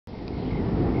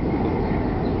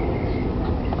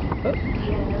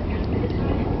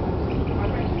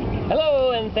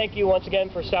and thank you once again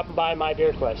for stopping by My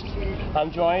Beer Quest.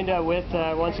 I'm joined with,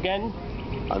 once again...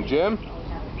 I'm Jim.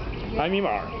 I'm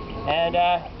Emar. And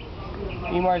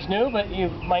Emar's new, but you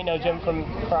might know Jim from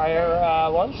prior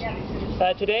ones.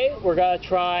 Today we're going to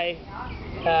try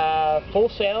Full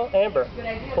Sail Amber.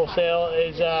 Full Sail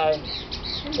is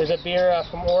a beer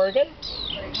from Oregon.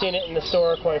 Seen it in the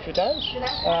store quite a few times.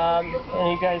 And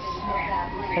you guys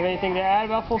have anything to add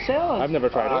about Full Sail? I've never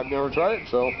tried it. I've never tried it,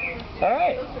 so all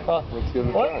right. Well, let's give it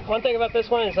a try. One thing about this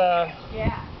one is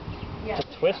it's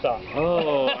a twist off.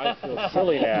 Oh, I feel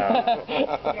silly now.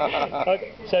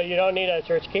 Okay, so you don't need a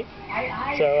church key.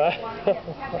 So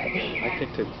I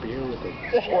picked a beer with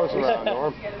a horse around,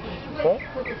 Norm. So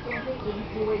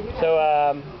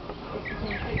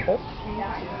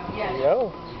there you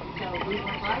go.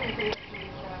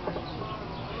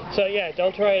 So yeah,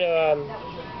 don't try to.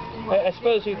 I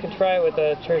suppose you can try it with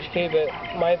a church key, but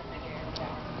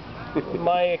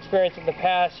my experience in the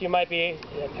past, you might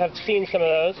have seen some of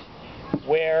those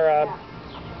where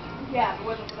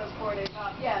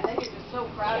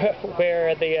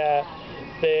where they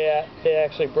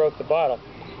actually broke the bottle.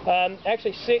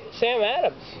 Actually, Sam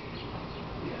Adams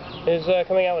is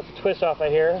coming out with a twist off. I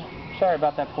hear. Sorry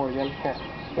about that, poor Jim. Here,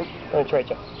 let me try,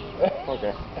 Jim.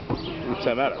 Okay.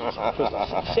 Sam Adams.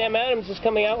 Sam Adams is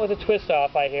coming out with a twist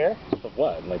off, I hear. Of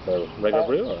what? Like the regular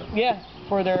brew? Or? Yeah,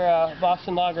 for their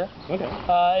Boston Lager. Okay.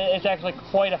 It's actually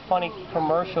quite a funny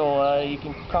commercial. You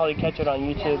can probably catch it on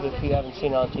YouTube if you haven't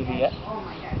seen it on TV yet. All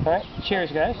right.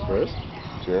 Cheers, guys. Cheers.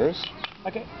 Cheers.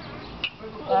 Okay.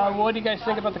 What do you guys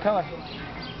think about the color?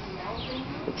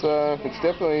 It's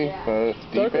definitely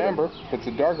deep darker. amber. It's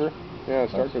a darker. Yeah,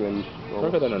 it's darker than normal.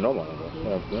 Darker than a normal one.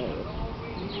 Yeah.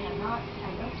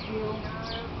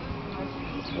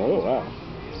 Oh wow!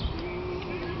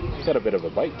 It's got a bit of a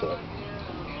bite to it.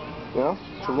 Yeah,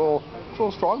 it's a little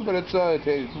strong, but it's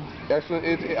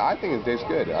actually I think it tastes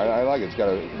good. I like it. It's got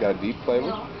a deep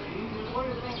flavor.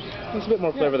 It's a bit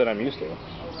more flavor than I'm used to.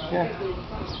 Yeah.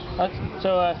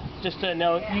 So just to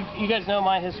know, you guys know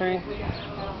my history.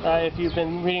 If you've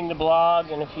been reading the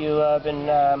blog and if you've been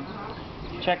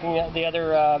checking out the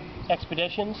other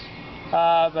expeditions.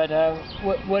 What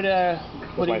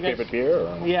What's my favorite beer?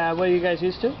 Or? Yeah, what are you guys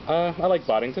used to? I like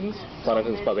Boddington's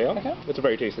Pub Ale. Okay. It's a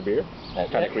very tasty beer.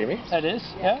 Kind of creamy. That is,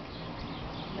 yeah.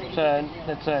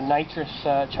 It's a nitrous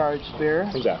charged beer.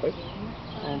 Exactly.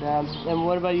 And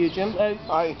what about you, Jim?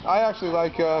 I actually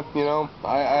like I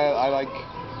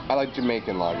like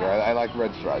Jamaican lager. I like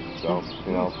Red Stripe. So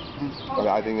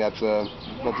I think that's a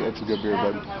good beer.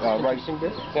 But interesting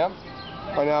beer. Yeah.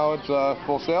 Right now it's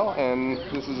Full Sail, and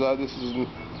this is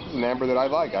an amber that I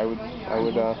like. I would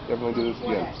definitely do this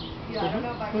again.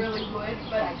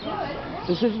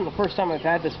 This isn't the first time I've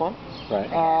had this one. Right.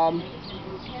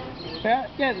 Yeah,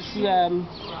 this is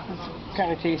it's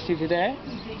kind of tasty today.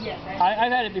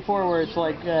 I've had it before where it's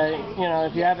like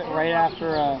if you have it right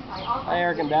after an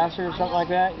Eric Ambassador or something like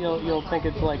that, you'll think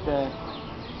it's like the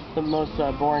most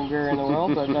boring beer in the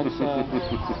world, but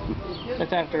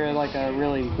that's after like a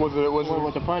really one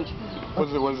with a punch. Was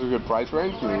it a good price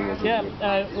range? Yeah,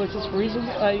 was this reason?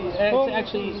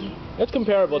 Actually, it's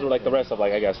comparable to like the rest of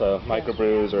I guess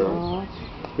microbrews or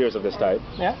beers of this type.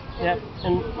 Yeah,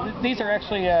 and these are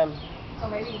actually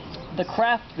the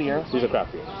craft beer. These are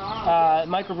craft beers.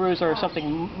 Microbrews are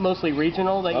something mostly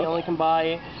regional that you only can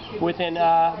buy within,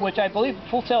 which I believe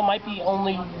Full Sail might be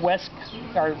only West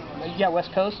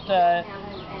Coast,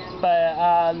 but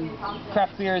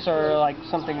craft beers are like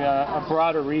something a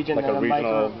broader region like than a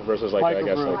regional versus I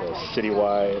guess like a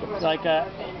citywide. Like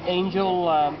Angel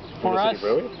for us. City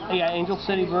Brewery? Yeah, Angel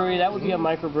City Brewery. That would be a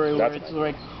microbrew where it's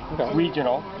like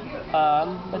regional.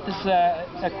 But this is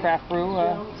a craft brew.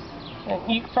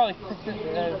 You could probably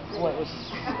what was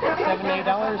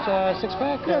 $7-8 6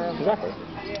 pack? Exactly.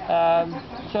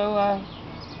 So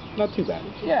not too bad.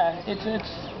 Yeah, it's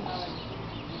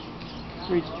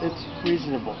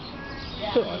reasonable.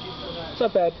 It's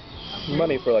not bad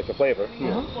money for like the flavor.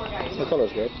 The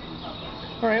color's good.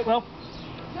 All right, well,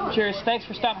 cheers. Thanks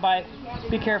for stopping by.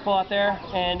 Be careful out there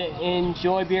and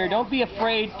enjoy beer. Don't be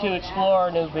afraid to explore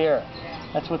new beer.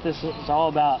 That's what this is all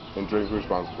about. And drink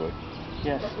responsibly.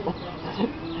 Yes.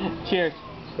 Cheers.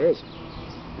 Cheers.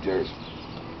 Cheers.